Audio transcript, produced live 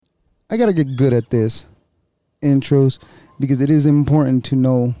I gotta get good at this intros because it is important to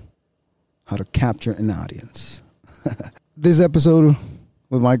know how to capture an audience. This episode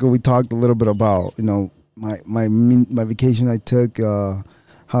with Michael, we talked a little bit about my vacation I took,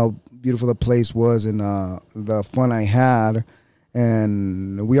 how beautiful the place was, and the fun I had,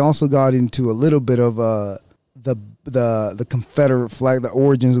 and we also got into a little bit of the Confederate flag, the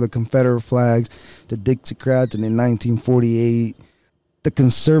origins of the Confederate flags, the Dixiecrats, and in 1948, the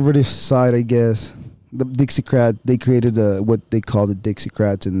conservative side, I guess, the Dixiecrat, they created what they call the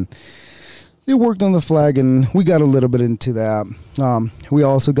Dixiecrats, and they worked on the flag, and we got a little bit into that. We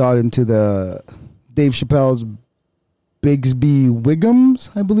also got into the Dave Chappelle's Bigsby Wiggums,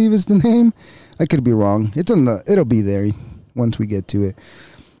 I believe is the name. I could be wrong. It'll be there once we get to it.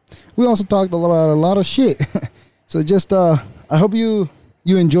 We also talked about a lot of shit. So just I hope you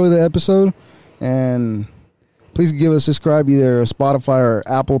enjoy the episode, and please give us a subscribe, either Spotify or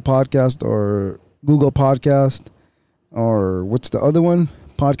Apple Podcast or Google Podcast, or what's the other one?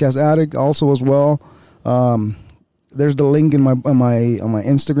 Podcast Addict also as well. There's the link in my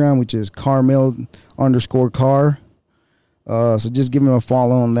Instagram, which is carmail_car. So just give me a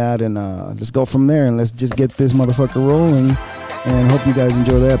follow on that, and let's go from there, and let's just get this motherfucker rolling, and hope you guys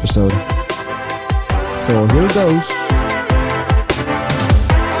enjoy the episode. So here it goes.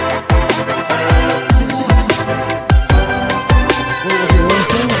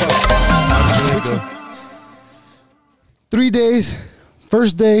 3 days.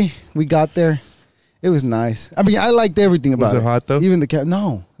 First day we got there, it was nice. I mean, I liked everything about it. Was it hot though? Even the cat.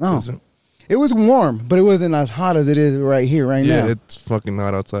 No. It was warm, but it wasn't as hot as it is right here, now. Yeah, it's fucking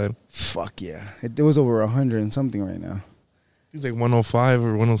hot outside. Fuck yeah. It was over 100 and something right now. It's like 105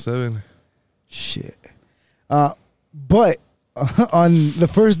 or 107. Shit. But on the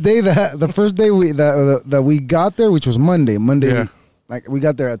first day that we got there, which was Monday, yeah. We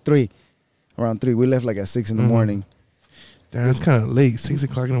got there at around 3. We left like at 6 in the morning. Damn, that's kind of late. 6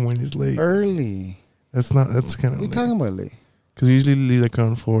 o'clock in the morning is late. Early. That's kind of late. What are you talking about late? Because we usually leave like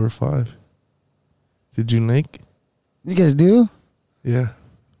around 4 or 5. Did you Lake? You guys do? Yeah.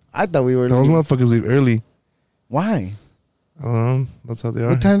 I thought we were. Those motherfuckers leave early. Why? I don't know. That's how they are.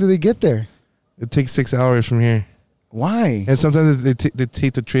 What time do they get there? It takes 6 hours from here. Why? And sometimes they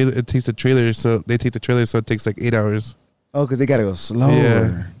take the trailer. It takes the trailer, so they take the trailer, so it takes like 8 hours. Oh, because they gotta go slower.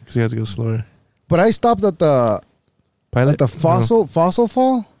 Yeah, because you have to go slower. But I stopped at the Pilot? At the fossil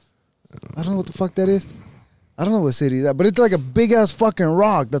fall. I don't know what the fuck that is. I don't know what city that, but it's like a big ass fucking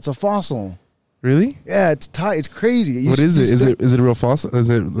rock that's a fossil. Really? Yeah, it's tight. It's crazy. What is it? Is it a real fossil? Is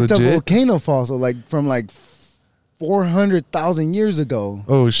it legit? It's a volcano fossil, like from like 400,000 years ago.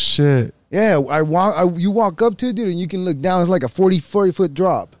 Oh shit! Yeah, you walk up to it, dude, and you can look down. It's like a 40 foot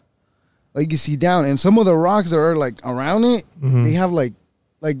drop. Like you can see down, and some of the rocks that are like around it, they have like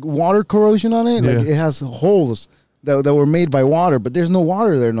water corrosion on it. Yeah. Like it has holes that were made by water, but there's no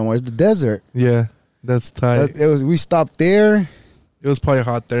water there no more. It's the desert. Yeah, that's tight. We stopped there. It was probably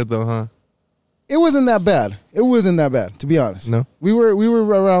hot there though, huh? It wasn't that bad. It wasn't that bad, to be honest. No, we were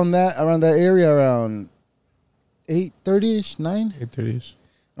around that area around 8:30ish, 9. 8:30ish,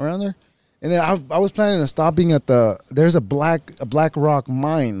 around there. And then I was planning on stopping at there's a black rock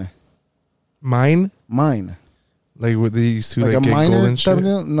mine. Mine. Like with these two, like a get miner gold and shit?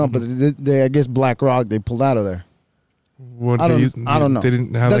 No, but they I guess black rock they pulled out of there. What I don't know. They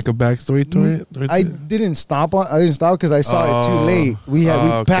didn't have like a backstory to it. I didn't stop because I saw it too late. We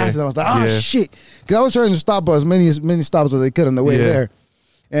passed it. I was like, shit, because I was trying to stop as many stops as they could on the way there,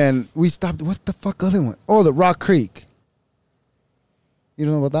 and we stopped. What's the fuck other one? Oh, the Rock Creek. You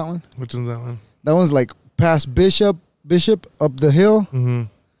don't know about that one? Which one's that one? That one's like past Bishop up the hill. Mm-hmm.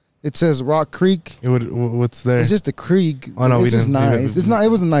 It says Rock Creek. What's there? It's just a creek. Oh no, it's just nice. It's not. It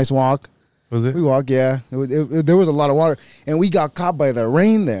was a nice walk. Was it? We walked, yeah. There was a lot of water, and we got caught by the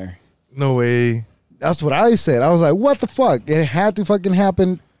rain there. No way. That's what I said. I was like, "What the fuck?" It had to fucking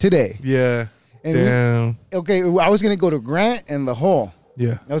happen today. Yeah. And damn. I was gonna go to Grant and the Hole.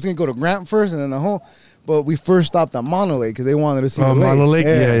 Yeah. I was gonna go to Grant first, and then the Hole. But we first stopped at Mono Lake because they wanted to see the lake. Mono Lake?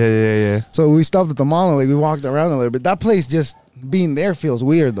 Yeah. So we stopped at the Mono Lake. We walked around a little bit. That place just being there feels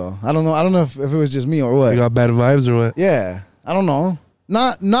weird, though. I don't know if it was just me or what. You got bad vibes or what? Yeah. I don't know.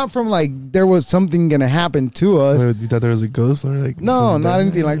 Not from like there was something gonna happen to us. You thought there was a ghost or like? No, not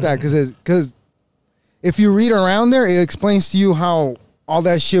anything like that. Because if you read around there, it explains to you how all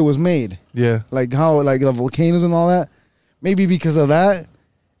that shit was made. Yeah. Like how like the volcanoes and all that. Maybe because of that,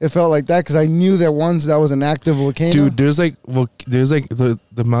 it felt like that. Because I knew that once that was an active volcano. Dude, there's like the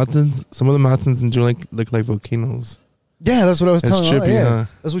mountains. Some of the mountains in June look like volcanoes. Yeah, that's what I was telling you. Trippy, huh?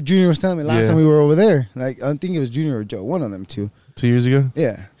 That's what Junior was telling me last time we were over there. Like, I think it was Junior or Joe, one of them two. 2 years ago?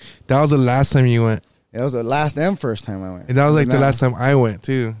 Yeah. That was the last time you went. Yeah, that was the last and first time I went. And that was like the last time I went,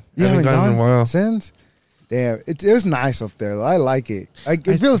 too. Yeah, I haven't gone in a while. Since? Damn, it was nice up there, though. I like it. Like,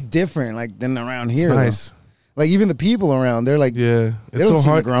 it feels different, like, than around here. It's nice. Though. Like, even the people around, they're like, yeah, they don't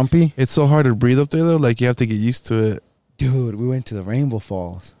seem grumpy. It's so hard to breathe up there, though. Like, you have to get used to it. Dude, we went to the Rainbow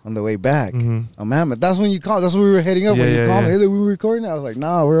Falls on the way back. On Mammoth. That's when you called. That's when we were heading up. When you called me, hey, we were recording. I was like,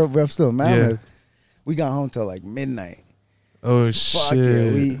 nah, we're still in Mammoth. Yeah. We got home till like midnight. Oh, Fuck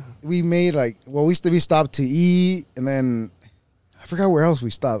shit. Yeah. We made like, well, we stopped to eat, and then I forgot where else we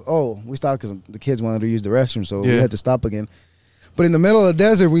stopped. Oh, we stopped because the kids wanted to use the restroom, so we had to stop again. But in the middle of the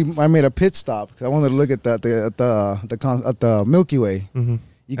desert, I made a pit stop because I wanted to look at the Milky Way. Mm-hmm.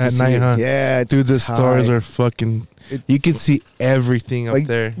 You can at see night, huh? Yeah, dude, the stars are fucking. You can see everything up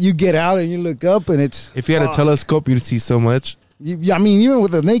there. You get out and you look up, and it's. If you had a telescope, you'd see so much. I mean, even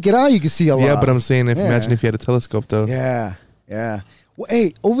with the naked eye, you can see a lot. Yeah, but I'm saying, imagine if you had a telescope, though. Yeah. Well,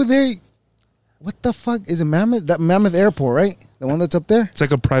 hey, over there, what the fuck is it? That Mammoth Airport, right? The one that's up there. It's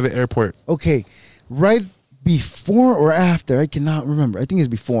like a private airport. Okay, right before or after? I cannot remember. I think it's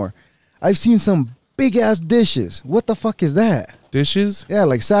before. I've seen some big ass dishes. What the fuck is that? Dishes? Yeah,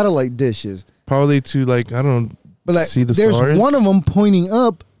 like satellite dishes. Probably to like, I don't know, but like, see the there's stars. One of them pointing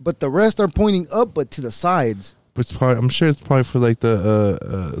up, but the rest are pointing up, but to the sides. It's probably, I'm sure it's probably for like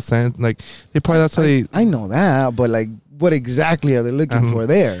the sand. Like they probably that's how they. I know that, but like, what exactly are they looking for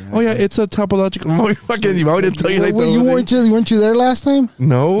there? Oh yeah, it's a topological. Oh, fucking! I didn't tell you like that. You weren't you there last time?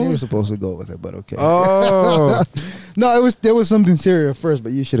 No, you were supposed to go with it, but okay. Oh no, there was something serious first,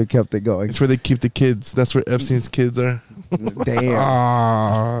 but you should have kept it going. It's where they keep the kids. That's where Epstein's kids are.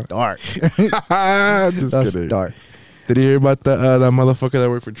 Damn, dark. That's kidding. Dark. Did you hear about that motherfucker that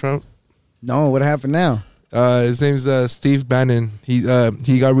worked for Trump? No, what happened now? His name's Steve Bannon. He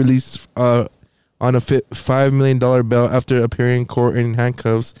got released on a $5 million bail after appearing in court in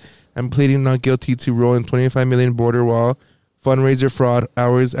handcuffs and pleading not guilty to rolling $25 million border wall fundraiser fraud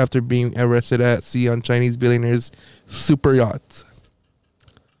hours after being arrested at sea on Chinese billionaires' super yachts.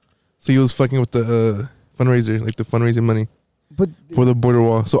 So he was fucking with the fundraiser, like the fundraising money, but for the border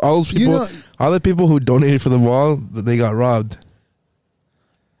wall. So all those people, all the people who donated for the wall, they got robbed.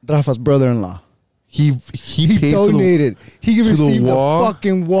 Rafa's brother-in-law. He donated. He received a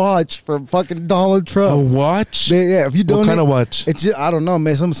fucking watch from fucking Donald Trump. A watch? Yeah, if you donate. What kind of watch? It's just, I don't know,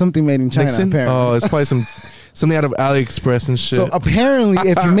 man. Something made in China. Nixon? Apparently. Oh, it's probably something out of AliExpress and shit. So apparently,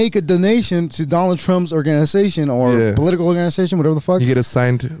 if you make a donation to Donald Trump's organization or political organization, whatever the fuck, you get a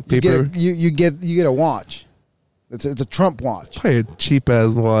signed paper. You get a watch. It's a Trump watch. It's probably a cheap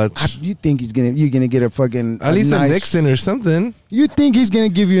ass watch. You think you're gonna get a fucking at least nice, a Nixon or something? You think he's gonna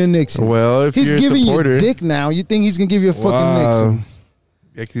give you a Nixon? Well, if he's you're giving a supporter, you dick now, you think he's gonna give you a fucking Nixon?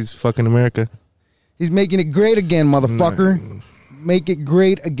 Yeah, he's fucking America. He's making it great again, motherfucker. No. Make it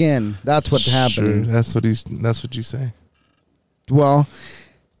great again. That's what's happening. That's what you say. Well,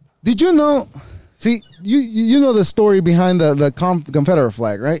 did you know? See, you know the story behind the Confederate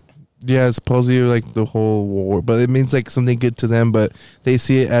flag, right? Yeah, it's supposedly like the whole war, but it means like something good to them, but they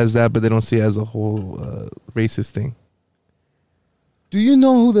see it as that, but they don't see it as a whole racist thing. Do you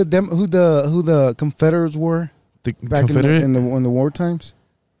know who the Confederates were back in the war times?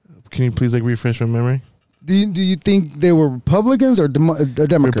 Can you please like refresh my memory? Do you think they were Republicans or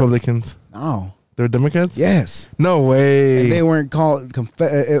Democrats? Republicans. No, they're Democrats. Yes. No way. And they weren't called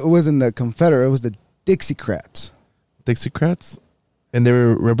it wasn't the Confederate. It was the Dixiecrats. Dixiecrats. And they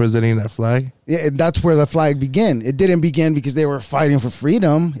were representing that flag? Yeah, that's where the flag began. It didn't begin because they were fighting for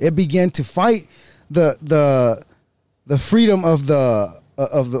freedom. It began to fight the freedom of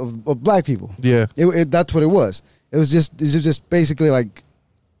black people. Yeah. That's what it was. It was just basically like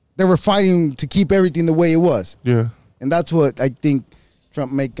they were fighting to keep everything the way it was. Yeah. And that's what I think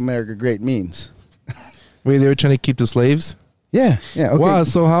Trump Make America Great means. Wait, they were trying to keep the slaves? Yeah. Okay. Wow,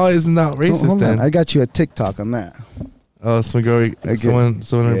 so how isn't that racist hold then? on. I got you a TikTok on that. Oh, someone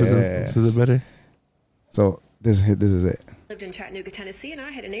represents it better. So this is it. Lived in Chattanooga, Tennessee, and I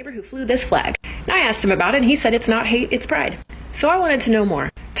had a neighbor who flew this flag. And I asked him about it, and he said it's not hate, it's pride. So I wanted to know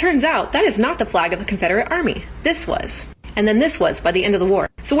more. Turns out that is not the flag of the Confederate Army. This was. And then this was by the end of the war.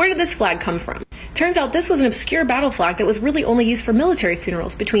 So where did this flag come from? Turns out this was an obscure battle flag that was really only used for military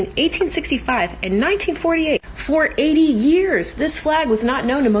funerals between 1865 and 1948. For 80 years, this flag was not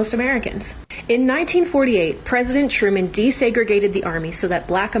known to most Americans. In 1948, President Truman desegregated the Army so that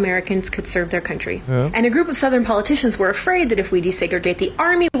black Americans could serve their country. Yeah. And a group of Southern politicians were afraid that if we desegregate the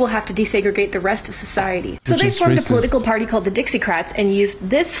Army, we'll have to desegregate the rest of society. So they formed a political party called the Dixiecrats and used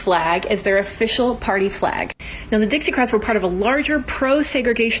this flag as their official party flag. Now, the Dixiecrats were part of a larger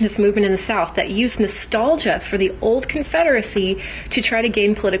pro-segregationist movement in the South that used nostalgia for the old Confederacy to try to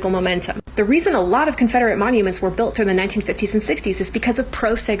gain political momentum. The reason a lot of Confederate monuments were built during the 1950s and 60s is because of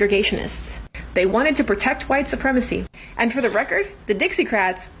pro-segregationists. They wanted to protect white supremacy. And for the record, the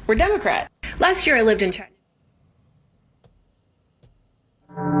Dixiecrats were Democrat. Last year I lived in China.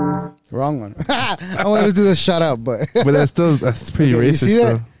 Wrong one. I wanted to do the shut up, but that's pretty racist. You see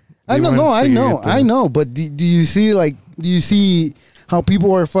that? Though. I know. But do you see how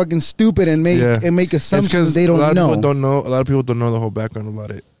people are fucking stupid and make assumptions they don't know? A lot of people don't know the whole background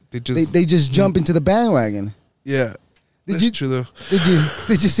about it. They just jump into the bandwagon. Yeah, that's true though. Did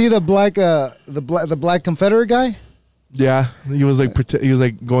you see the black Confederate guy? Yeah, he was like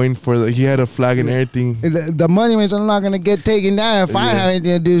going for he had a flag and everything. The monuments are not gonna get taken down if I have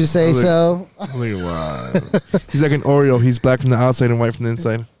anything to do to say so. Wow. He's like an Oreo. He's black from the outside and white from the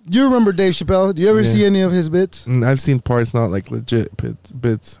inside. You remember Dave Chappelle? Do you ever see any of his bits? I've seen parts, not like legit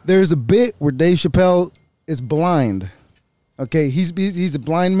bits. There's a bit where Dave Chappelle is blind. Okay, he's a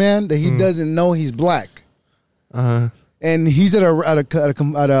blind man that he doesn't know he's black. And he's at a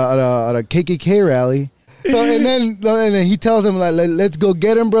KKK rally. So and then he tells him like, let's go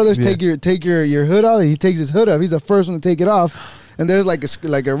get him, brothers. Take your hood off. He takes his hood off. He's the first one to take it off. And there's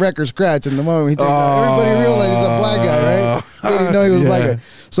like a record scratch in the moment he takes it off. Everybody realized he's a black guy, right? They didn't know he was a black guy.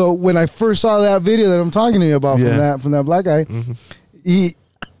 So when I first saw that video that I'm talking to you about from that black guy,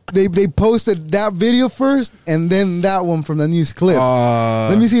 they posted that video first and then that one from the news clip.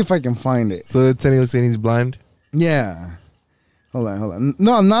 Let me see if I can find it. So they're saying he's blind? Yeah. Hold on.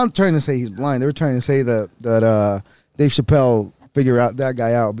 No, I'm not trying to say he's blind. They were trying to say that Dave Chappelle figured out that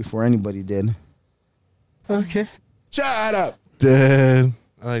guy out before anybody did. Okay. Shut up. Dude.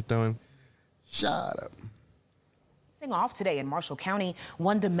 I like that one. Shut up. Off today in Marshall County,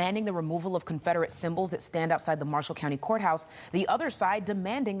 one demanding the removal of Confederate symbols that stand outside the Marshall County Courthouse, the other side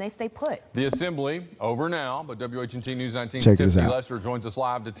demanding they stay put. The assembly over now, but WHNT News 19's Check this Tiffany out. Lester joins us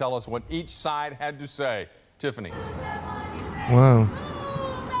live to tell us what each side had to say. Tiffany. Wow.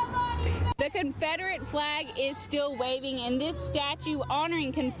 The Confederate flag is still waving, and this statue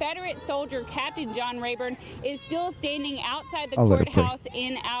honoring Confederate soldier Captain John Rayburn is still standing outside the courthouse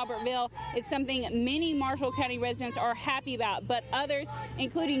in Albertville. It's something many Marshall County residents are happy about, but others,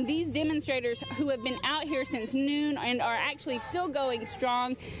 including these demonstrators who have been out here since noon and are actually still going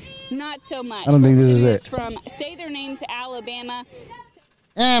strong, not so much. I don't think this is it. From Say Their Names, Alabama.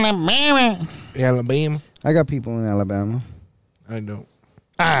 Alabama. Alabama. I got people in Alabama. I don't.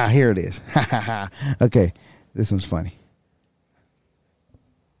 Here it is. Okay, this one's funny.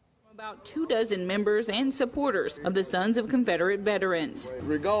 About 24 members and supporters of the Sons of Confederate Veterans.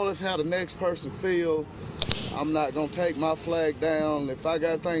 Regardless how the next person feels, I'm not going to take my flag down. If I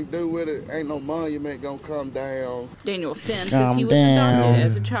got anything to do with it, ain't no monument going to come down. Daniel Sims says he was adopted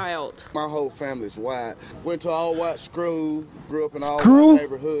as a child. My whole family's white. Went to all white school, grew up in all Screw? white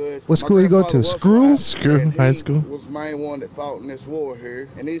neighborhood. What school you go to? Screw? Screw High School. Was the main one that fought in this war here.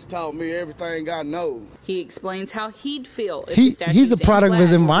 And he's taught me everything I know. He explains how he'd feel if the statues he's a and product of his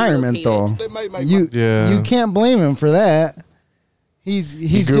flag were environment, though. relocated. They may make You can't blame him for that. He's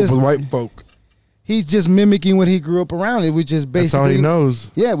He grew just up with white folk. he's just mimicking what he grew up around. Which is basically That's all he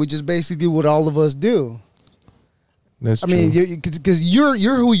knows. Yeah, which is basically what all of us do. That's I true. mean, because you're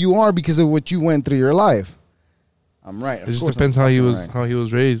who you are because of what you went through your life. I'm right. It just depends how he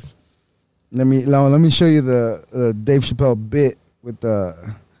was raised. Let me show you the Dave Chappelle bit with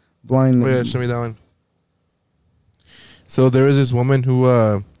the blind. Oh, yeah, show me that one. So there was this woman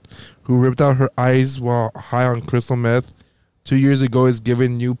who ripped out her eyes while high on crystal meth. 2 years ago, is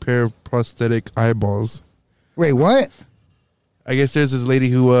given new pair of prosthetic eyeballs. Wait, what? I guess there's this lady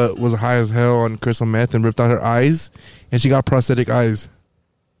who was high as hell on crystal meth and ripped out her eyes, and she got prosthetic eyes.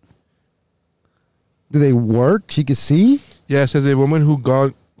 Do they work? She could see? Yeah, it says a woman who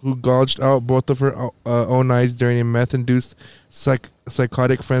gouged out both of her own eyes during a meth-induced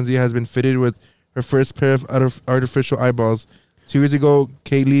psychotic frenzy has been fitted with her first pair of artificial eyeballs. 2 years ago,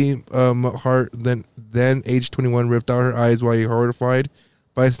 Kaylee Hart, then age 21, ripped out her eyes while a horrified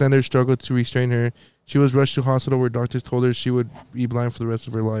bystander struggled to restrain her. She was rushed to hospital where doctors told her she would be blind for the rest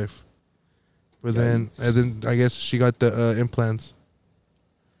of her life. But then I guess she got the implants.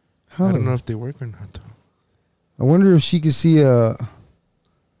 Huh. I don't know if they work or not, though. I wonder if she could see if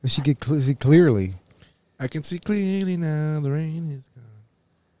she could see clearly. I can see clearly now. The rain is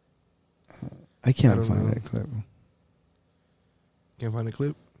gone. I can't don't find know. that clip. Can't find a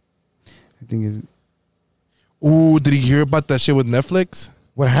clip. I think is Ooh, did you hear about that shit with Netflix?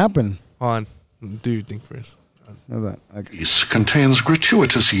 what happened. Hold on. Do your thing first. Hold on. Okay. Contains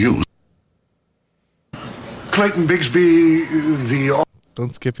gratuitous use. Clayton Bigsby, the...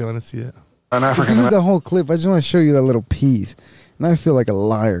 Don't skip it. I want to see it. An This African... is the whole clip. I just want to show you that little piece. And I feel like a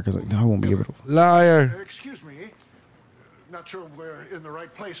liar because I won't be able to. Liar. Excuse me. Not sure we're in the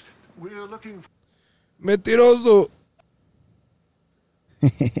right place. We're looking... Mentiroso.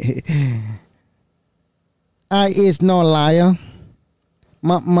 I is no liar.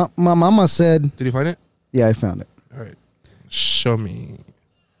 My mama said. Did you find it? Yeah, I found it. All right. Show me.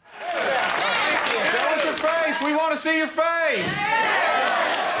 Show us your face. We want to see your face.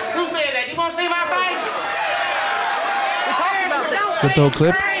 Who said that? You want to see my face? We're talking about that. The whole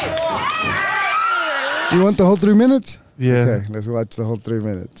clip? You want the whole 3 minutes? Yeah. Okay, let's watch the whole 3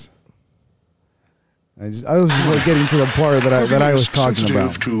 minutes. I was just getting to the part that I was talking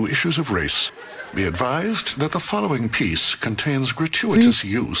about. To issues of race, be advised that the following piece contains gratuitous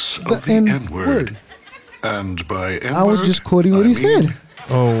use of the N-word. And by N-word, I was just quoting what he said.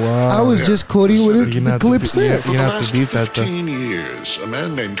 Oh, wow. I was just quoting what the clip said. For the last 15 years, a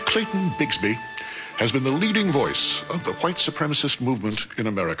man named Clayton Bigsby has been the leading voice of the white supremacist movement in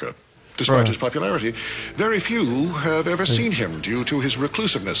America. Despite his popularity, very few have ever seen him due to his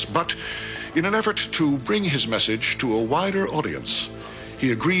reclusiveness. But in an effort to bring his message to a wider audience,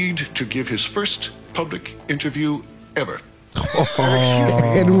 he agreed to give his first public interview ever.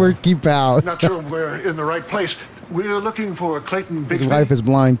 N-word, keep out. Not sure we're in the right place. We're looking for Clayton Bigsby. His wife is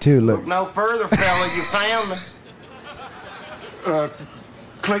blind too. Look. No further, fella. You found me.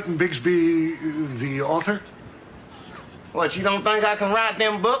 Clayton Bigsby, the author? What, you don't think I can write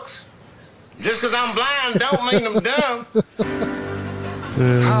them books? Just because I'm blind don't mean I'm dumb.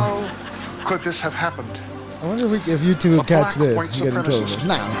 How could this have happened? I wonder if you two would catch this. White Get into supremacist. it.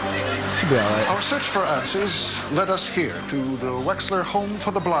 Nah, should be all right. Our search for answers led us here to the Wexler Home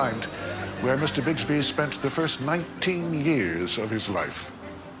for the Blind, where Mr. Bigsby spent the first 19 years of his life.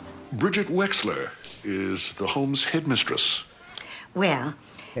 Bridget Wexler is the home's headmistress. Well,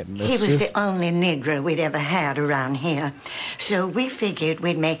 he was the only Negro we'd ever had around here. So we figured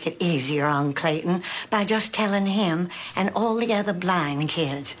we'd make it easier on Clayton by just telling him and all the other blind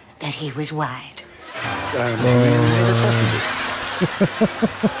kids that he was white. And he never questioned it.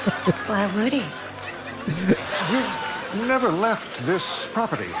 Why would he? You've never left this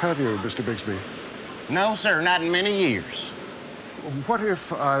property, have you, Mr. Bigsby? No, sir, not in many years. What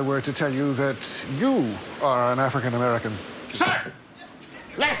if I were to tell you that you are an African American? Sir!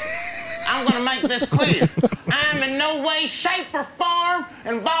 Listen, I'm going to make this clear. I'm in no way, shape, or form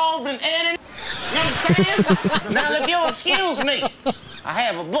involved in any... You understand? Now, if you'll excuse me, I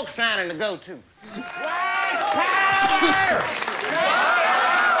have a book signing to go to. White power!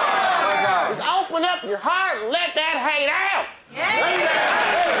 Just open up your heart and let that hate out.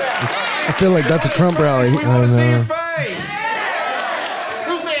 I feel like that's a Trump rally. We want to see your face.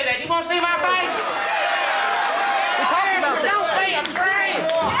 Who said that? You want to see my face? We're talking about don't be afraid.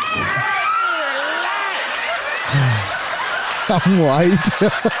 I'm white.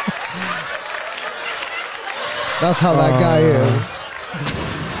 That's how that guy is.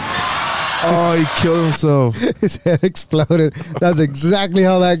 Oh, he killed himself. His head exploded. That's exactly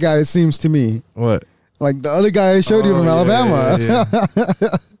how that guy seems to me. What? Like the other guy I showed you from Alabama.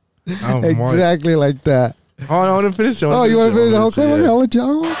 Oh, exactly like that. Oh, I want to finish it. You want to finish the whole clip? Okay, I'll let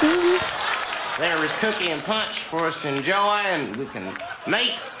you. There is cookie and punch for us to enjoy, and we can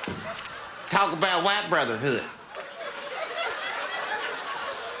meet, talk about white brotherhood.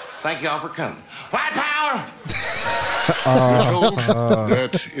 Thank y'all for coming. White power! We're told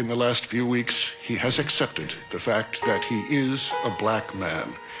that in the last few weeks, he has accepted the fact that he is a black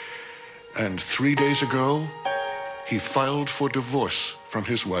man. And 3 days ago, he filed for divorce from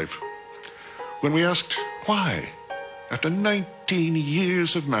his wife. When we asked why, after 19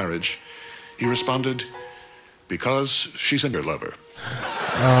 years of marriage, he responded, because she's a lover.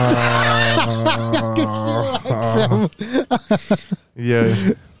 Yeah.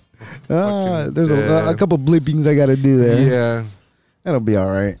 There's a couple blippings I got to do there. Yeah. That'll be all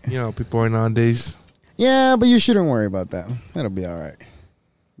right. You know, people are nowadays. Yeah, but you shouldn't worry about that. That'll be all right.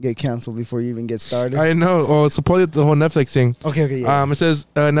 Get canceled before you even get started. I know. Oh, it's supposedly the whole Netflix thing. Okay, yeah. It says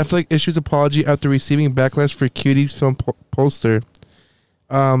Netflix issues apology after receiving backlash for Cutie's film poster.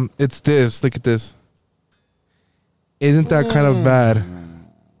 It's this. Look at this. Isn't that kind of bad?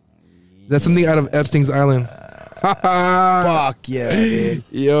 That's something out of Epstein's Island. Fuck yeah, dude.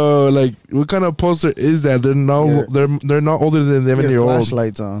 Yo, like, what kind of poster is that? They're not older than 11-year-old.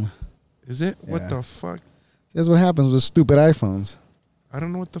 Flashlights on. Is it? Yeah. What the fuck? That's what happens with stupid iPhones. I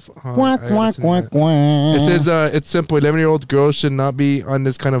don't know what the fuck. Quack, quack, quack, quack. It says it's simple. 11-year-old girls should not be on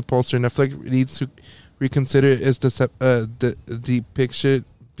this kind of poster. Netflix needs to reconsider its depiction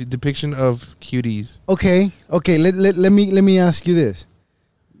depiction of cuties. Okay. Let me ask you this.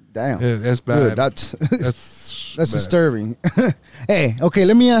 Damn, Yeah, that's bad. Good, that's That's bad. disturbing. Hey, okay,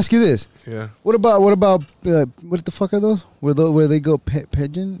 let me ask you this. Yeah. What about what the fuck are those? Where they go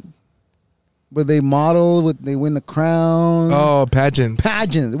pigeon? Where they model, they win the crown? Oh,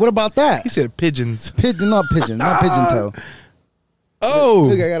 pageants. What about that? He said pigeons. Not pigeon toe. Oh,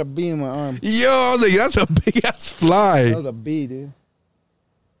 Look, I got a bee in my arm. yo, I was like, that's a big ass fly. That was a bee, dude.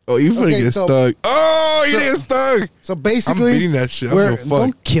 Oh, you finna Okay, get so- stung. Oh, you get stung. So I'm basically, beating that shit. I'm gonna fuck.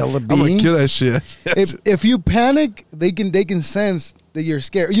 don't kill the bee. I'm gonna kill that shit. If you panic, they can sense that you're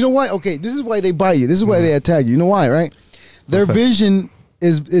scared. You know why? Okay, this is why they bite you. This is why they attack you. You know why, right? Their Okay. vision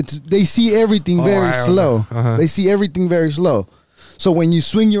they see everything very slow. They see everything very slow. So when you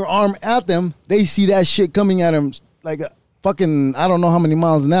swing your arm at them, they see that shit coming at them like a fucking, I don't know how many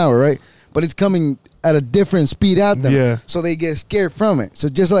miles an hour, right? But it's coming at a different speed at them. Yeah. So they get scared from it. So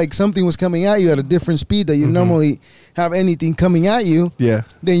just like something was coming at you at a different speed that you normally have anything coming at you, Yeah.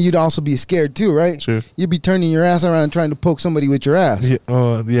 then you'd also be scared too, right? Sure. You'd be turning your ass around trying to poke somebody with your ass. Yeah.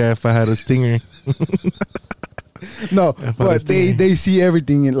 Oh, yeah. If I had a stinger. No, If I was but thinking. they see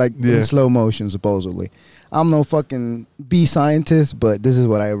everything in Yeah. in slow motion, supposedly. I'm no fucking bee scientist, but this is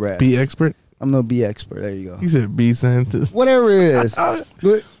what I read. Bee expert. I'm no bee expert. There you go. He said bee scientist. Whatever it is.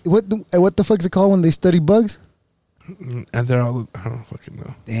 What the fuck's it called when they study bugs? And they're all, I don't fucking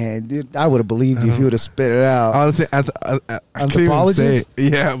know. Damn, dude, I would have believed you if you would have spit it out. Honestly, I can't even say Anthropologist?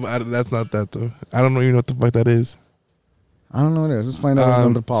 it. Yeah, but that's not that though. I don't even know what the fuck that is. I don't know what it is. Let's find out what's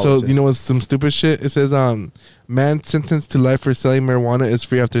anthropologist. So you know what's some stupid shit? It says man sentenced to life for selling marijuana is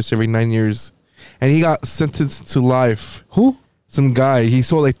free after serving 9 years, and he got sentenced to life. Who? Some guy. He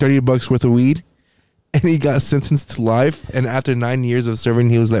sold like $30 worth of weed, and he got sentenced to life. And after 9 years of serving,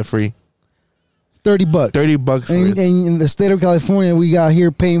 he was let free. $30. $30 for And it. in the state of California, we got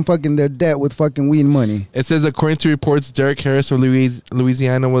here paying fucking their debt with fucking weed money. It says according to reports, Derek Harris of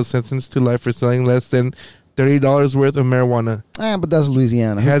Louisiana was sentenced to life for selling less than $30 worth of marijuana. But that's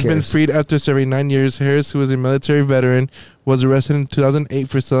Louisiana. He Who has been cares? freed after serving 9 years. Harris, who was a military veteran, was arrested in 2008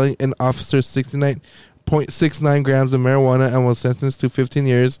 for selling an officer 69.69 grams of marijuana and was sentenced to 15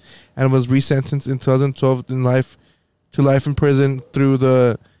 years and was resentenced in 2012 to life in prison through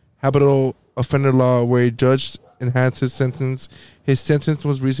the habitual offender law, where a judge enhanced his sentence. His sentence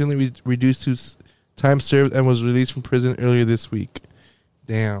was recently reduced to time served and was released from prison earlier this week.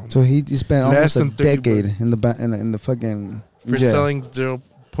 Damn. So he spent almost Less a than 30 decade in the fucking for jail. selling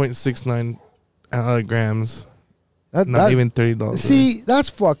 0.69 grams. That- Not that- even $30. See, that's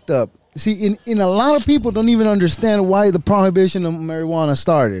fucked up. See, in a lot of people don't even understand why the prohibition of marijuana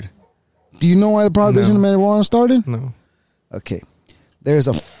started. Do you know why the prohibition of marijuana started? No. Okay. There's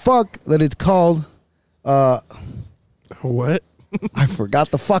a fuck that it's called. What? I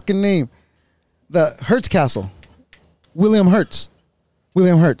forgot the fucking name. The Hertz Castle. William Hertz.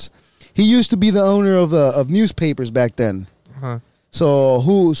 He used to be the owner of newspapers back then. Huh. So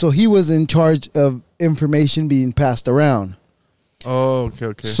he was in charge of information being passed around. Oh,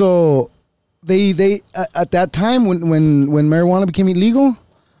 okay. So they at that time when marijuana became illegal,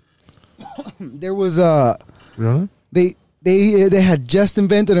 there was Really? they had just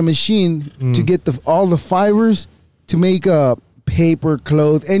invented a machine to get all the fibers to make paper,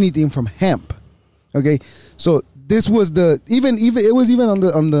 clothes, anything from hemp. Okay, so this was even it was even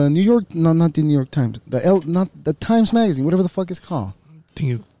on the New York, not the New York Times, not the Times Magazine, whatever the fuck it's called. I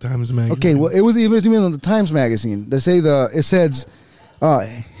think it's Times Magazine. Okay, well it was even on the Times Magazine. They say it says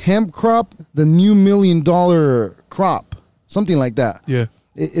hemp crop, the new $1 million crop, something like that. Yeah.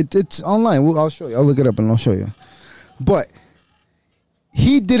 It's online. I'll show you. I'll look it up and I'll show you. But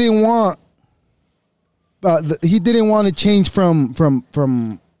he didn't want to change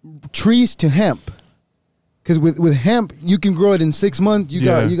from trees to hemp, because with hemp you can grow it in 6 months. You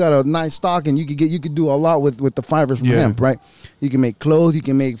got a nice stock, and you could do a lot with the fibers from hemp, right? You can make clothes. You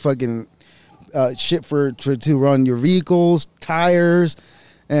can make fucking shit to run your vehicles, tires,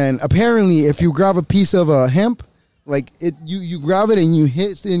 and apparently if you grab a piece of hemp, like you grab it and you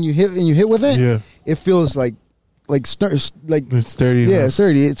hit with it, it feels like it's sturdy. Yeah, it's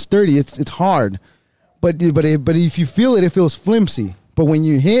sturdy. It's sturdy. It's hard, but if you feel it, it feels flimsy. But when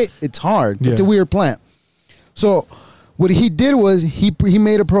you hit, it's hard. Yeah. It's a weird plant. So what he did was he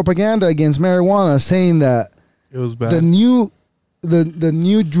made a propaganda against marijuana, saying that it was bad. The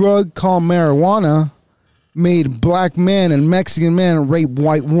new drug called marijuana made black men and Mexican men rape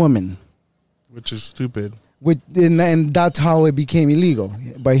white women, which is stupid. And that's how it became illegal,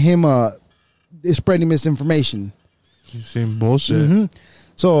 by him spreading misinformation. You saying bullshit. Mm-hmm.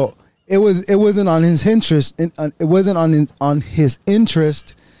 So it wasn't on his interest. It wasn't on his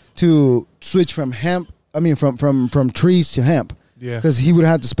interest to switch from hemp. I mean, from trees to hemp. Yeah. Because he would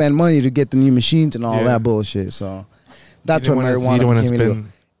have to spend money to get the new machines and all that bullshit. So that's what marijuana became illegal.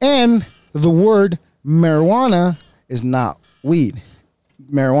 And the word marijuana is not weed.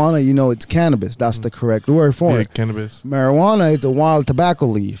 Marijuana, you know, it's cannabis. That's the correct word for it. Cannabis. Marijuana is a wild tobacco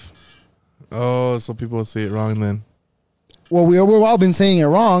leaf. Oh, so people say it wrong then. Well, we've all been saying it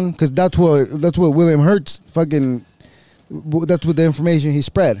wrong because that's what William Hurts fucking. That's what the information he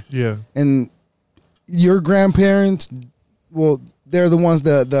spread. Yeah. And your grandparents, well, they're the ones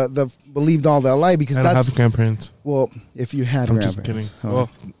that believed all that lie because I don't have grandparents. Well, if you had grandparents. I'm just kidding. Oh.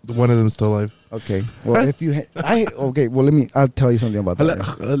 Well, one of them's still alive. Okay. Well, if you well, I'll tell you something about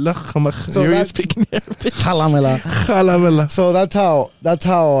that. So you're speaking Arabic. So that's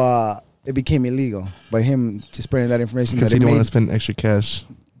how it became illegal by him just spreading that information. Because he didn't want to spend extra cash.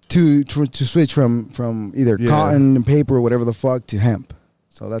 To switch from either cotton and paper or whatever the fuck to hemp.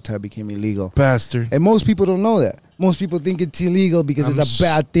 So that's how it became illegal. Bastard. And most people don't know that. Most people think it's illegal because it's a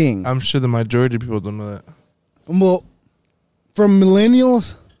bad thing. I'm sure the majority of people don't know that. Well, from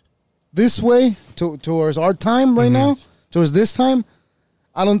millennials this way towards our time right now, towards this time,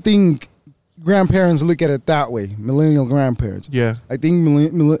 I don't think grandparents look at it that way. Millennial grandparents. Yeah. I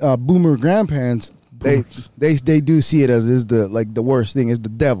think boomer grandparents, they do see it as the worst thing, is the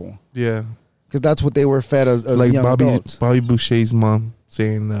devil. Yeah. Because that's what they were fed as like young adults. Bobby Boucher's mom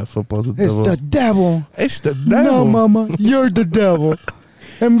saying football's the devil. It's the devil. It's the devil. No, mama, you're the devil.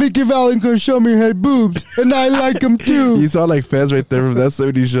 And Vicky Valencourt showed me her boobs, and I like them too. You saw like Fez right there from that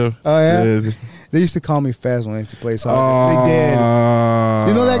 70s show. Oh, yeah? Dude. They used to call me Fez when I used to play soccer. They did.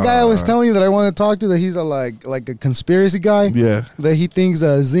 You know that guy I was telling you that I want to talk to, that he's like a conspiracy guy? Yeah. That he thinks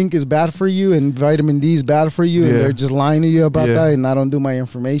zinc is bad for you and vitamin D is bad for you, and they're just lying to you about that, and I don't do my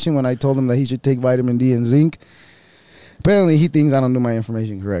information when I told him that he should take vitamin D and zinc. Apparently he thinks I don't do my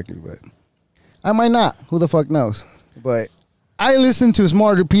information correctly, but I might not. Who the fuck knows? But I listen to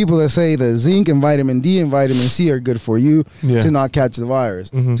smarter people that say that zinc and vitamin D and vitamin C are good for you to not catch the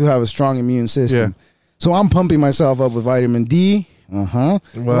virus, to have a strong immune system. Yeah. So I'm pumping myself up with vitamin D,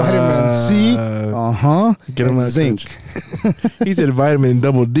 vitamin C, Get him zinc. He said vitamin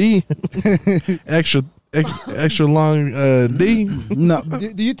double D, extra long D. No,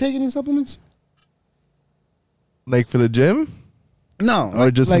 do you take any supplements? Like for the gym? No, or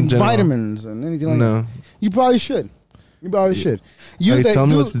just like in general? Vitamins and anything like that. No, you probably should. You probably should. Are you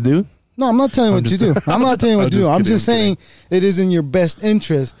telling me what to do? No, I'm not telling you what to do. I'm not telling you what to do. I'm just saying it is in your best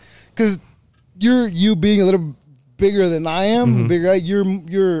interest, because you being a little bigger than I am, bigger.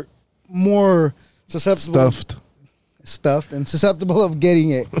 You're more susceptible. Stuffed and susceptible of getting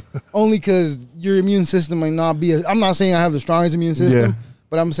it, only because your immune system might not be. I'm not saying I have the strongest immune system,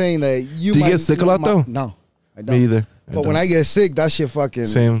 but I'm saying that you. Do you get sick a lot though? No, I don't. Me either. But when I get sick, that shit fucking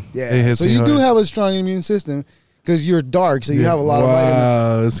same. Yeah. So you do have a strong immune system because you're dark, so you have a lot of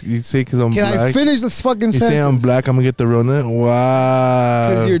vitamins. You say because I'm black? Can I finish this fucking you sentence? You say I'm black, I'm gonna get the Rona? Wow.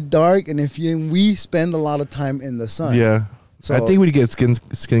 Because you're dark, and we spend a lot of time in the sun. Yeah. So I think we'd get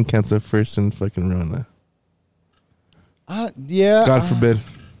skin cancer first and fucking Rona. Yeah. God forbid.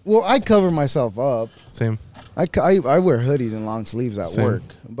 Well, I cover myself up. Same. I wear hoodies and long sleeves at work,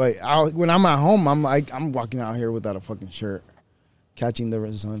 but when I'm at home, I'm walking out here without a fucking shirt, catching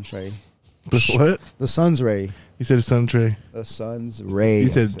the sun's ray. What? The sun's ray. You said sun tray. The sun's ray. You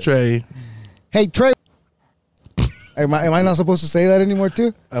said Trey. Hey Trey. Am I not supposed to say that anymore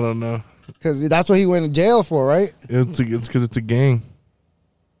too? I don't know. Because that's what he went to jail for, right? It's because it's a gang.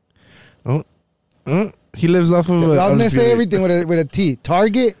 Oh. He lives off of. I was gonna say everything with a T.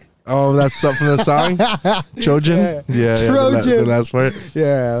 Target. Oh, that's up from the song. Trojan. Yeah. Trojan. The last part.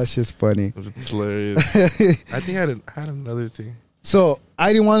 Yeah, that's just funny. It's hilarious. I think I had another thing. So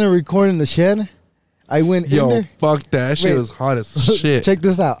I didn't want to record in the shed. I went in there. Fuck that shit. Was hot as shit. Check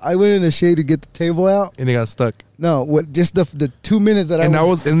this out. I went in the shade to get the table out, and it got stuck. No, just the 2 minutes that I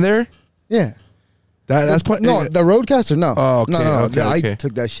was in there. Yeah. That's part. No, the Roadcaster. No. Oh, okay. No. Okay. I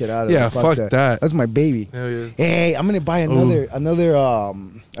took that shit out of Yeah, fuck that. That's my baby. Hell yeah. Hey, I'm gonna buy another.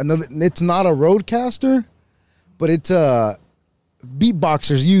 It's not a Roadcaster, but it's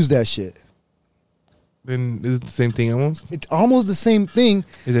beatboxers use that shit. Then is it the same thing almost? It's almost the same thing.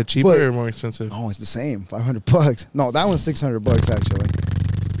 Is it cheaper or more expensive? Oh, it's the same. $500. No, that one's $600 actually.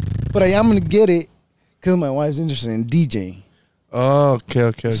 But I am gonna get it because my wife's interested in DJing. Oh,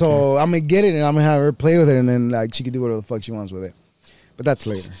 okay. So I'm gonna get it and I'm gonna have her play with it, and then like she can do whatever the fuck she wants with it. But that's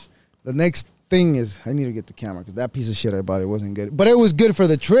later. The next thing is I need to get the camera because that piece of shit I bought, it wasn't good, but it was good for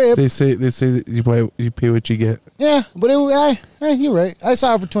the trip. They say that you pay what you get. Yeah, but you're right. I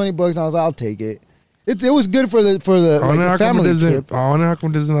saw it for $20 and I was like, I'll take it. It was good for the family trip. I wonder how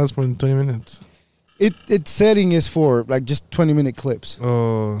come it doesn't last more than 20 minutes. Its setting is for like just 20-minute clips.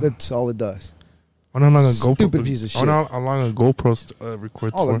 Oh, that's all it does. I don't know how long a Stupid piece of shit. I don't know how long a GoPro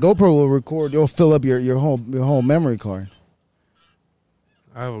records. Oh, the GoPro will record. You'll fill up your whole memory card.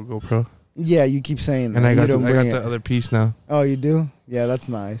 I have a GoPro. Yeah, you keep saying that. And I got the other piece now. Oh, you do? Yeah, that's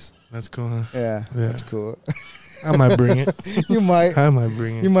nice. That's cool. Huh? Yeah, that's cool. I might bring it. You might. I might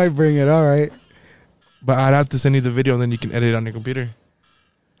bring it. You might bring it. All right. But I'd have to send you the video, and then you can edit it on your computer.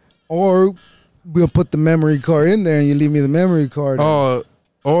 Or we'll put the memory card in there, and you leave me the memory card. Oh.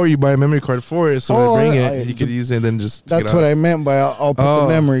 Or you buy a memory card for it, so when I bring it, you could use it and then just. That's what I meant by I'll put the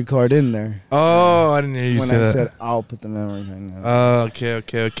memory card in there. Oh, I didn't hear you say that. When I said I'll put the memory card in there. Oh, okay.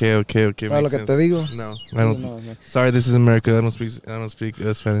 ¿Sabes lo que te digo? No, I don't. Sorry, this is America. I don't speak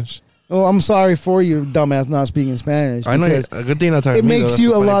Spanish. Oh, I'm sorry for you, dumbass, not speaking Spanish. I know. A good thing not talking. It makes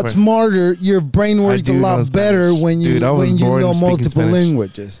you a lot smarter. Your brain works a lot better when you know multiple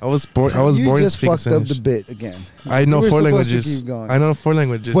languages. I was born. You just speaking fucked Spanish. up the bit again. I know 4 languages. I know 4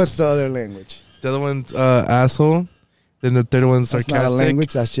 languages. What's the other language? The other one's asshole. Then the third one's sarcastic. That's not a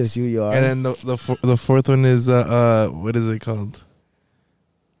language. That's just who you are. And then the fourth one is what is it called?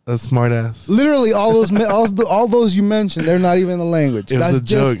 A smart ass. Literally, all those you mentioned, they're not even a language. That's a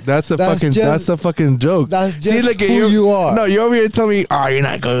joke. That's a fucking joke. That's just who you are. No, you're over here telling me, oh, you're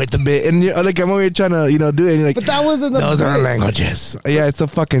not going with the bit, and you're like, I'm over here trying to, do it. And you're like, but that wasn't the those are languages. Yeah, it's a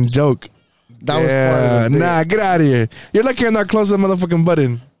fucking joke. That was part of the bit. Nah, get out of here. You're lucky I'm not close to the motherfucking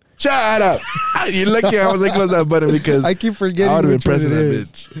button. Shut up. You're lucky I wasn't close to that button because I keep forgetting. I would have been pressing that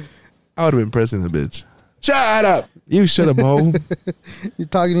bitch. I would have been pressing the bitch. Shut up. You shut up, ho. You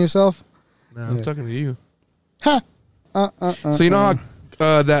talking to yourself? No, I'm talking to you. Ha. So you know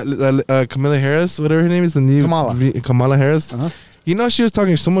how that Kamala Harris, whatever her name is, the new Kamala Harris. You know she was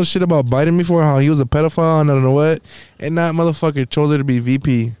talking so much shit about Biden before, how he was a pedophile and I don't know what, and that motherfucker chose her to be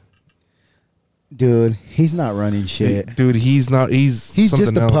VP. Dude, he's not running shit. Dude, he's not. He's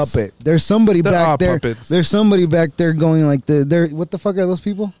just a puppet. There's somebody back there. Puppets. There's somebody back there going like what the fuck are those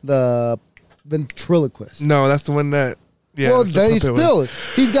people? The ventriloquist. No, that's the one that. Yeah. Well,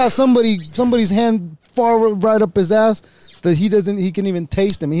 he's got somebody's hand far right up his ass that he can even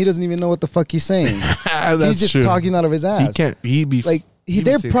taste him. He doesn't even know what the fuck he's saying. He's just talking out of his ass.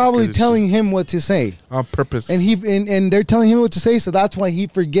 They're probably telling him what to say on purpose, and they're telling him what to say, so that's why he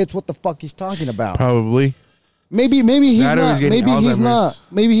forgets what the fuck he's talking about. Probably. Maybe he's not.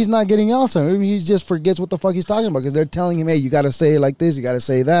 Maybe he's not getting Alzheimer's. Maybe he just forgets what the fuck he's talking about because they're telling him, "Hey, you got to say it like this. You got to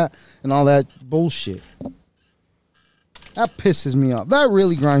say that, and all that bullshit." That pisses me off. That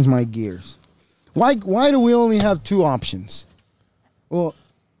really grinds my gears. Why do we only have 2 options? Well,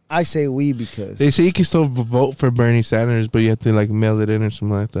 I say we because they say you can still vote for Bernie Sanders, but you have to like mail it in or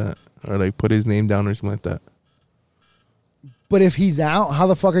something like that, or like put his name down or something like that. But if he's out, how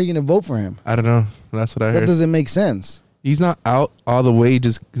the fuck are you going to vote for him? I don't know. That's what I heard. That doesn't make sense. He's not out all the way.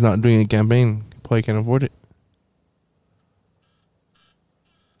 He's not doing a campaign. He probably can't afford it.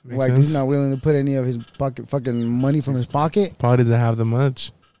 Like he's not willing to put any of his pocket fucking money from his pocket? Probably doesn't have that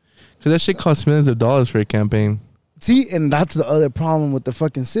much. Because that shit costs millions of dollars for a campaign. See, and that's the other problem with the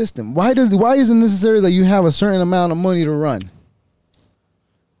fucking system. Why is it necessary that you have a certain amount of money to run?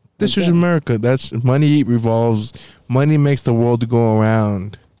 This is America. That's money revolves. Money makes the world go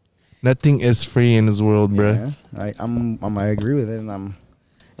around. Nothing is free in this world, bruh. Yeah, I agree with it, and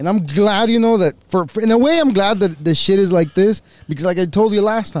I'm glad that for in a way I'm glad that the shit is like this because like I told you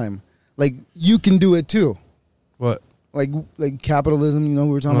last time, like you can do it too. What? Like capitalism, we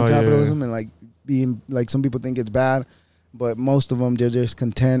were talking about capitalism and like being like some people think it's bad, but most of them they're just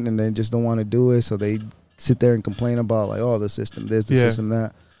content and they just don't want to do it, so they sit there and complain about like the system this, the system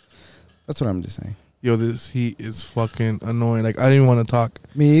that. That's what I'm just saying. Yo, this heat is fucking annoying. Like I don't even want to talk.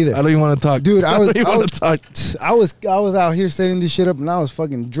 Me either. I don't even want to talk, dude. I was talk. out here setting this shit up and I was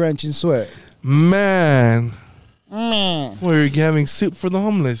fucking drenched in sweat. Man. We're having soup for the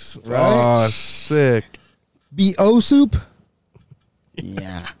homeless. Right? Oh, sick. B.O. soup?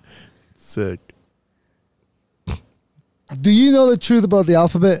 Yeah. Sick. Do you know the truth about the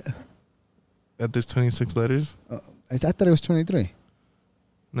alphabet? That there's 26 letters? I thought it was 23.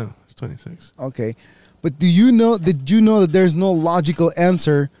 No, it's 26. Okay. But did you know that there's no logical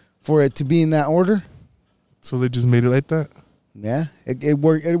answer for it to be in that order? So they just made it like that? Yeah. It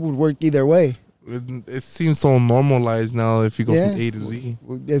would work either way. It seems so normalized now if you go from A to Z.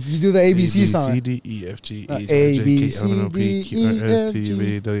 If you do the ABC song. A, B, C, D, E, F, G, H, I, J, K, L, M, N, O, P, Q, R, S, T, U,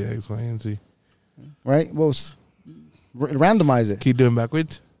 V, W, X, Y, and Z. Right? Well, randomize it. Keep doing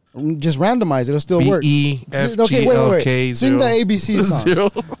backwards? Just randomize it. It'll still work. B-E-F-G-L-K. Sing the ABC song. Zero.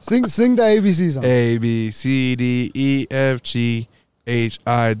 Sing the ABC song.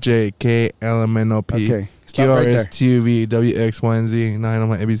 A-B-C-D-E-F-G-H-I-J-K-L-M-N-O-P. Okay. Stop right there. Q-R-S-T-U-V-W-X-Y-and-Z. Nah, I know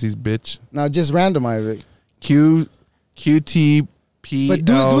my ABC's, bitch. Now just randomize it. Q-T-P. But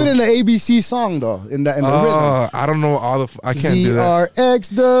do it in the ABC song though, in the rhythm. I don't know all the. I can't do that.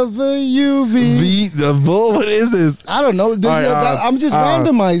 Z-R-X-W-V. The bull. What is this? I don't know. I'm just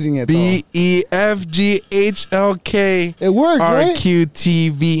randomizing it. B-E-F-G-H-L-K. It worked, right?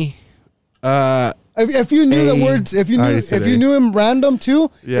 R-Q-T-V. If you knew the words, if you knew him random too,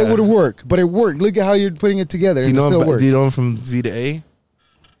 it would work. But it worked. Look at how you're putting it together. Do you know him? Do you know him from Z to A?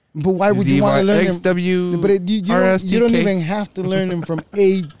 But why would you want to learn him? But you don't even have to learn him from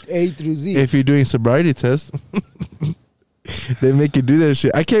A through Z. If you're doing sobriety tests, they make you do that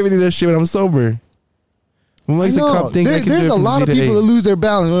shit. I can't even do that shit when I'm sober. There's a lot of people that lose their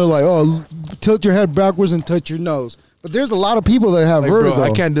balance. They're like, oh, tilt your head backwards and touch your nose. But there's a lot of people that have vertigo. Bro,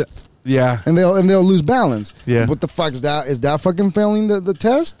 I can't do. Yeah, and they'll lose balance. Yeah, what the fuck is that? Is that fucking failing the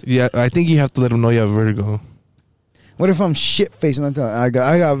test? Yeah, I think you have to let them know you have vertigo. What if I'm shit facing? I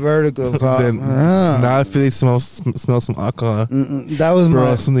got vertigo. Now I feel they smell some alcohol. That was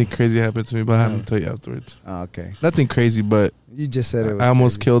something crazy happened to me, but I have to tell you afterwards. Oh, okay, nothing crazy, but you just said it. I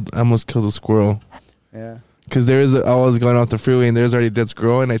almost killed a squirrel. Yeah, because I was going off the freeway and there's already a dead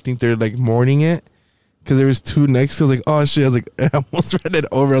squirrel, and I think they're like mourning it. Because there was two next. I was like, oh shit. I was like, I almost ran it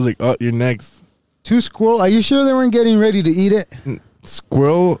over. I was like, oh, you're next. Two squirrel? Are you sure they weren't getting ready to eat it?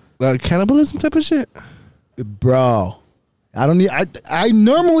 Squirrel cannibalism type of shit? Bro. I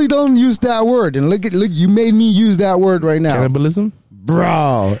normally don't use that word. And look, you made me use that word right now. Cannibalism?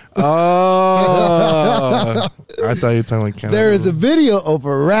 Bro. Oh. I thought you were talking like cannibalism. There is a video of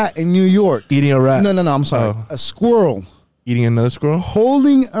a rat in New York. Eating a rat? No, I'm sorry. Oh. A squirrel. Eating another squirrel?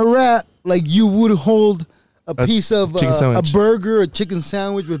 Holding a rat like you would hold a piece of a burger, a chicken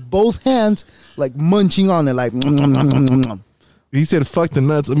sandwich with both hands, like munching on it, like. He said, "Fuck the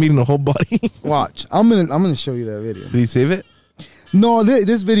nuts! I'm eating the whole body." Watch, I'm gonna show you that video. Did he save it? No,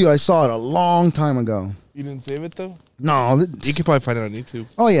 this video I saw it a long time ago. You didn't save it though? No, you can probably find it on YouTube.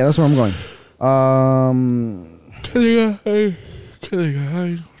 Oh yeah, that's where I'm going.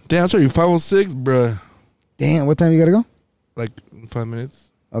 Damn, sorry, 5:06, bruh. Damn, what time you gotta go? Like 5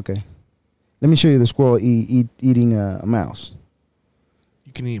 minutes. Okay. Let me show you the squirrel eating a mouse.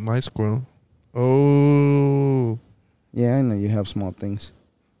 You can eat my squirrel. Oh. Yeah, I know you have small things.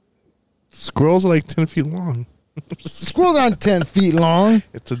 Squirrels are like 10 feet long. Squirrels aren't 10 feet long.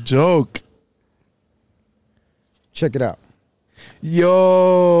 It's a joke. Check it out.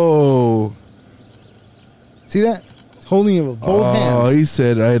 Yo. See that? It's holding it with both hands. Oh, he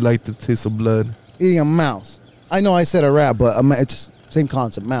said, I'd like the taste of blood. Eating a mouse. I know I said a rat, but it's same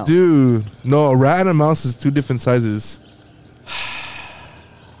concept, mouse. Dude, no, a rat and a mouse is two different sizes.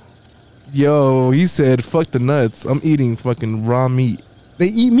 Yo, he said, fuck the nuts. I'm eating fucking raw meat. They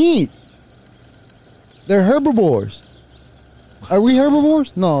eat meat. They're herbivores. Are we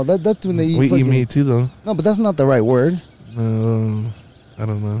herbivores? No, that's when they eat. We eat meat too, though. No, but that's not the right word. I don't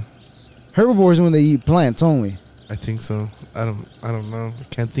know. Herbivores are when they eat plants only. I think so. I don't know. I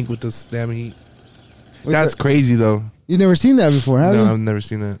can't think with this damn heat. That's crazy, though. You've never seen that before, have you? No, I've never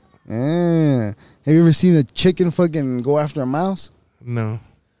seen that. Have you ever seen a chicken fucking go after a mouse? No.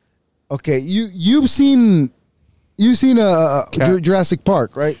 Okay, you've seen Jurassic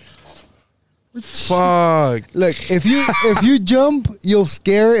Park, right? Fuck. Look, if you jump, you'll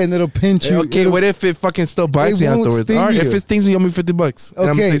scare and it'll pinch you. Okay, what if it fucking still bites me afterwards? All right, if it stings me, you owe me $50.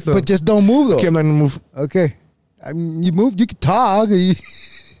 Okay, but just don't move though. Okay, I'm not gonna move. Okay, you move, you can talk.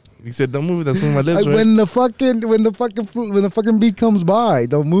 He said, "Don't move." That's one of my lips. Right? When the fucking bee comes by,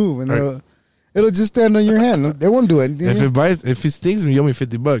 don't move, and it'll just stand on your hand. They won't do it. If it stings me, you owe me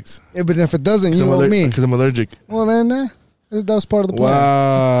 $50. Yeah, but if it doesn't, you owe me because I'm allergic. Well, then that was part of the plan.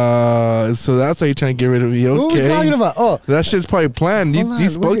 Wow, so that's how you're trying to get rid of me? Okay, what are we talking about? Oh, that shit's probably planned. You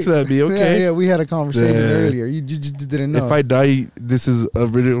spoke to that bee, okay? Yeah, we had a conversation earlier. You just didn't know. If I die, this is a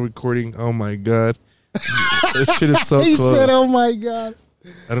video recording. Oh my god, this shit is so he close. He said, "Oh my god."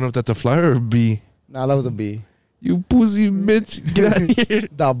 I don't know if that's a fly or a bee. Nah, that was a bee. You pussy bitch. Get out of here.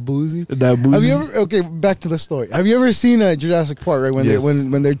 That boozy. Have you ever, okay, back to the story. Have you ever seen Jurassic Park, right? When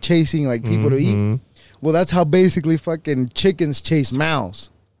they're chasing like people to eat? Well, that's how basically fucking chickens chase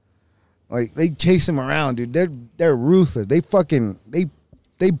mouse. Like they chase them around, dude. They're ruthless. They fucking they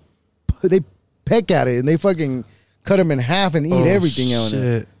peck at it and they fucking cut them in half and eat everything out of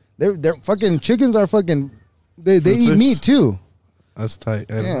it. They're fucking chickens are fucking they eat meat too. That's tight.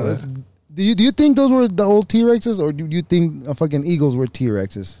 Yeah, Do you think those were the old T-Rexes, or do you think fucking eagles were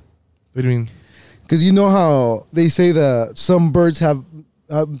T-Rexes? What do you mean? Because you know how they say that some birds have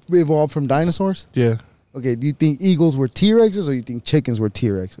evolved from dinosaurs? Yeah. Okay, do you think eagles were T-Rexes, or you think chickens were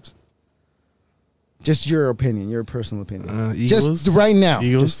T-Rexes? Just your opinion, your personal opinion. Eagles? Just right now.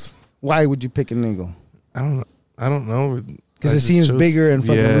 Eagles. Why would you pick an eagle? I don't know. Because it seems bigger and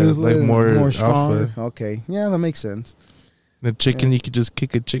fucking ruthless, like more strong. alpha. Okay, yeah, that makes sense. The chicken, you could just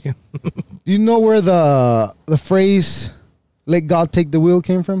kick a chicken. Do you know where the phrase "let God take the wheel"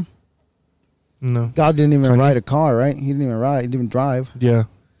 came from? No. God didn't even ride a car, right? He didn't even ride. He didn't drive. Yeah.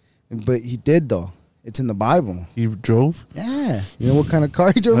 But he did, though. It's in the Bible. He drove? Yeah. You know what kind of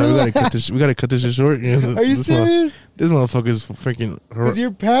car he drove? We gotta cut this shit short. Are you serious? This motherfucker's freaking. Because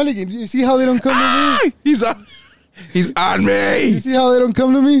you're panicking. You see how they don't come to me? He's on me. You see how they don't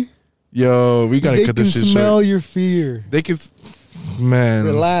come to me? Yo, we gotta cut this shit short. They can smell your fear. They can, man.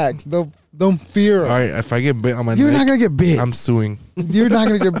 Relax. Don't fear. All right, if I get bit on my You're neck, not gonna get bit. I'm suing. You're not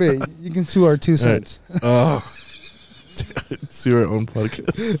gonna get bit. You can sue our 2 cents. Oh, sue our own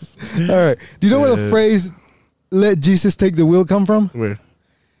podcast. All right. Do you know where the phrase "let Jesus take the wheel" come from? Where?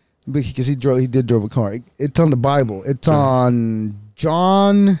 Because he did drive a car. It's on the Bible. It's on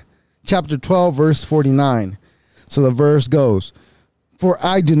John chapter 12, verse 49. So the verse goes, "For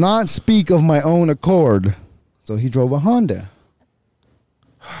I do not speak of my own accord." So he drove a Honda.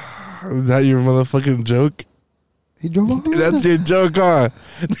 Is that your motherfucking joke? He drove a Honda. That's your joke, huh?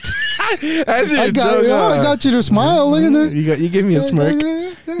 That's your joke, huh? I got you to smile. Look at that. You gave me a smirk.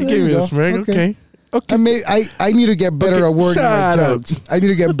 You gave me a smirk. Okay. I need to get better at wording my jokes. I need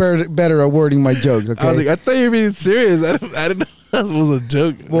to get better at wording my jokes. Okay. I thought you were being serious. I didn't know that was a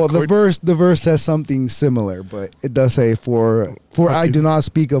joke. Well, the verse says something similar, but it does say for I do not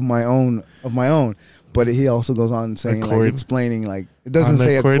speak of my own. But he also goes on saying, like, explaining, like, it doesn't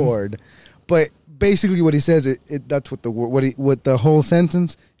say accord, but basically what he says, that's what what the whole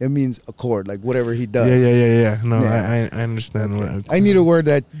sentence, it means accord, like whatever he does. Yeah. No, yeah. I understand. Okay. I need to word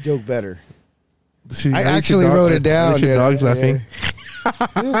that joke better. See, I actually wrote it down. Your dog's laughing.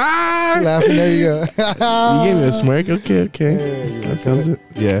 Laughing. There you go. You gave me a smirk. Okay. That does it.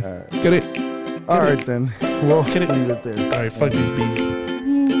 Yeah. Right. Get it. All right then. We'll leave it there. All right. Fuck these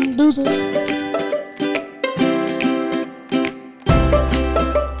bees. Deuces.